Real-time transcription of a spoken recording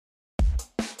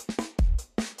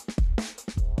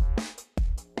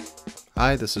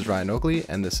Hi, this is Ryan Oakley,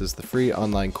 and this is the free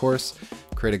online course,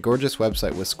 Create a Gorgeous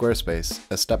Website with Squarespace,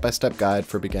 a step-by-step guide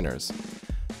for beginners.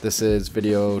 This is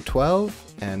video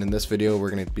 12, and in this video we're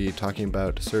going to be talking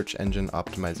about search engine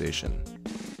optimization.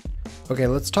 Okay,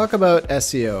 let's talk about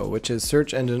SEO, which is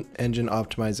search engine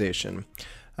optimization.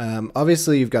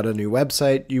 Obviously, you've got a new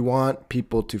website, you want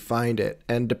people to find it,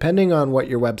 and depending on what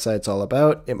your website's all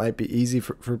about, it might be easy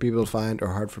for people to find or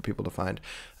hard for people to find.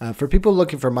 For people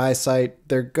looking for my site,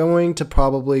 they're going to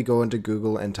probably go into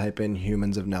Google and type in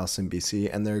Humans of Nelson,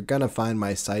 BC, and they're going to find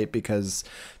my site because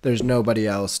there's nobody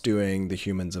else doing the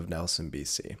Humans of Nelson,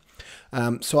 BC.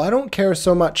 So I don't care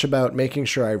so much about making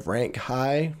sure I rank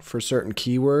high for certain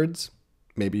keywords.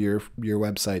 Maybe your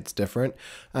website's different.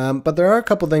 But there are a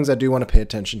couple things I do want to pay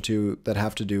attention to that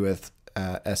have to do with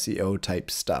SEO type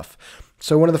stuff.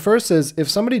 So one of the first is if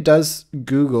somebody does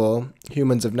Google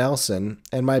Humans of Nelson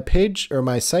and my page or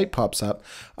my site pops up,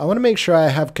 I want to make sure I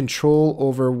have control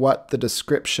over what the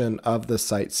description of the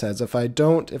site says. If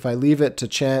I leave it to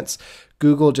chance,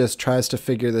 Google just tries to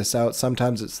figure this out.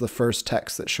 Sometimes it's the first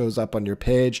text that shows up on your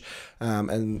page,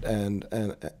 and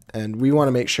we want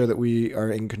to make sure that we are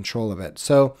in control of it.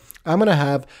 So I'm going to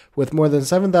have, with more than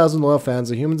 7,000 loyal fans,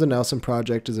 the Humans of Nelson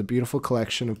project is a beautiful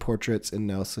collection of portraits in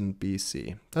Nelson,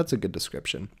 BC. That's a good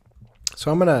description.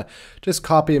 So I'm going to just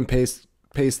copy and paste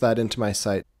that into my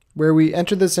site. Where we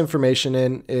enter this information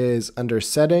in is under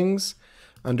settings,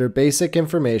 under basic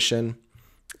information.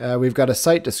 We've got a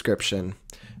site description.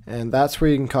 And that's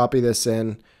where you can copy this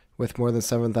in with more than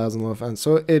 7,000 loyal fans.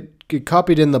 So it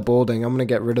copied in the bolding. I'm going to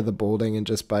get rid of the bolding and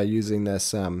just by using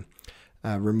this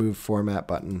remove format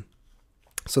button.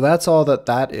 So that's all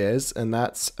that is, and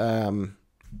that's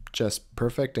just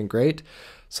perfect and great.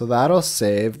 So that'll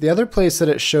save. The other place that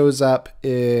it shows up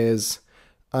is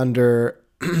under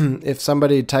if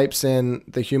somebody types in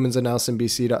the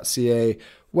humansofnelsonbc.ca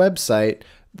website,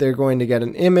 they're going to get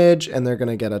an image and they're going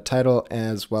to get a title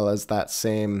as well as that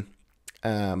same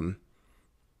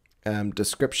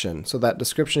description. So that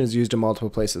description is used in multiple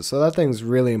places. So that thing's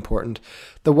really important.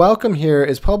 The welcome here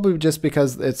is probably just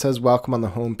because it says welcome on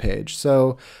the home page.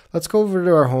 So let's go over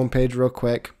to our home page real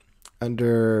quick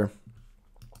under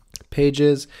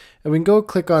pages, and we can go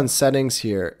click on settings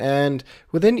here. And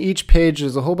within each page,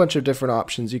 there's a whole bunch of different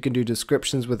options. You can do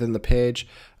descriptions within the page.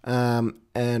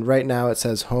 And right now it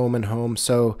says home and home.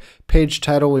 So page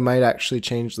title, we might actually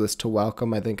change this to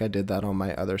welcome. I think I did that on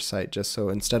my other site, just so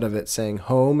instead of it saying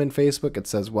home in Facebook, it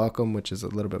says welcome, which is a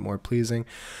little bit more pleasing.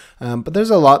 But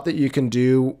there's a lot that you can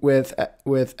do with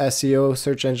SEO,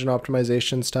 search engine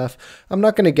optimization stuff. I'm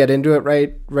not going to get into it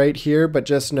right here, but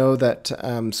just know that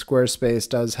Squarespace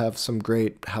does have some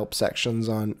great help sections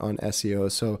on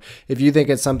SEO. So if you think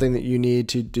it's something that you need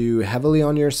to do heavily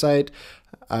on your site,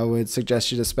 I would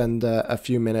suggest you to spend a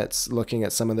few minutes looking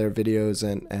at some of their videos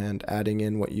and adding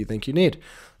in what you think you need.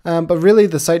 But really,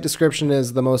 the site description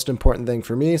is the most important thing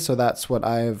for me, so that's what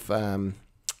I've done.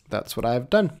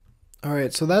 All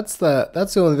right, so that's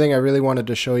the only thing I really wanted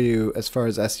to show you as far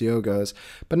as SEO goes.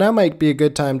 But now might be a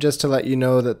good time just to let you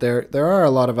know that there are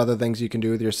a lot of other things you can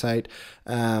do with your site.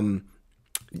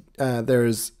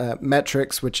 There's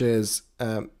metrics, which is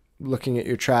looking at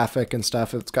your traffic and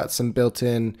stuff. It's got some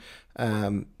built-in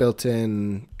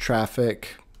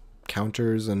traffic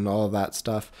counters and all of that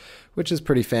stuff, which is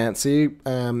pretty fancy.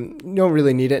 You don't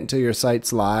really need it until your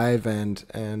site's live and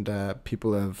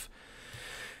people have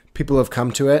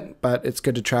come to it, but it's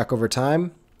good to track over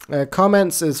time.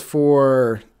 Comments is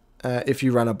for if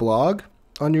you run a blog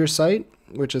on your site,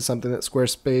 which is something that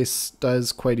Squarespace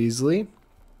does quite easily.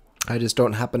 I just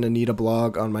don't happen to need a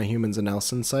blog on my Humans of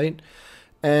Nelson site.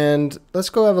 And let's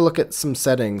go have a look at some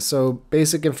settings. So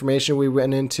basic information we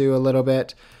went into a little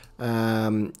bit.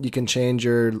 You can change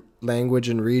your language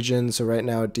and region. So right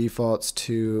now it defaults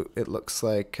to, it looks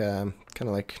like kind of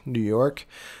like New York,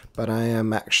 but I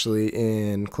am actually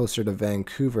in closer to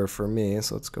Vancouver for me.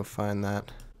 So let's go find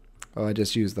that. Oh, I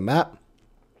just used the map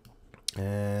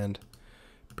and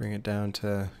bring it down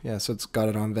to, yeah, so it's got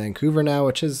it on Vancouver now,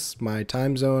 which is my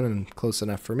time zone and close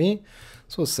enough for me.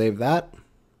 So we'll save that.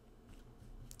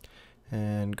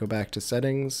 And go back to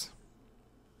settings.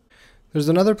 There's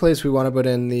another place we want to put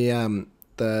in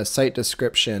the site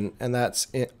description, and that's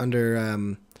under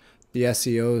the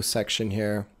SEO section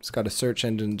here. It's got a search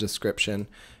engine description,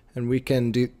 and we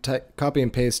can copy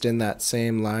and paste in that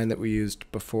same line that we used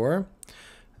before,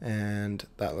 and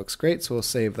that looks great. So we'll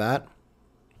save that.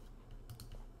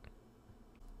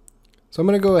 So I'm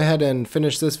going to go ahead and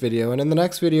finish this video, and in the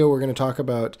next video we're going to talk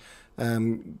about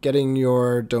getting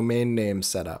your domain name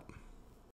set up.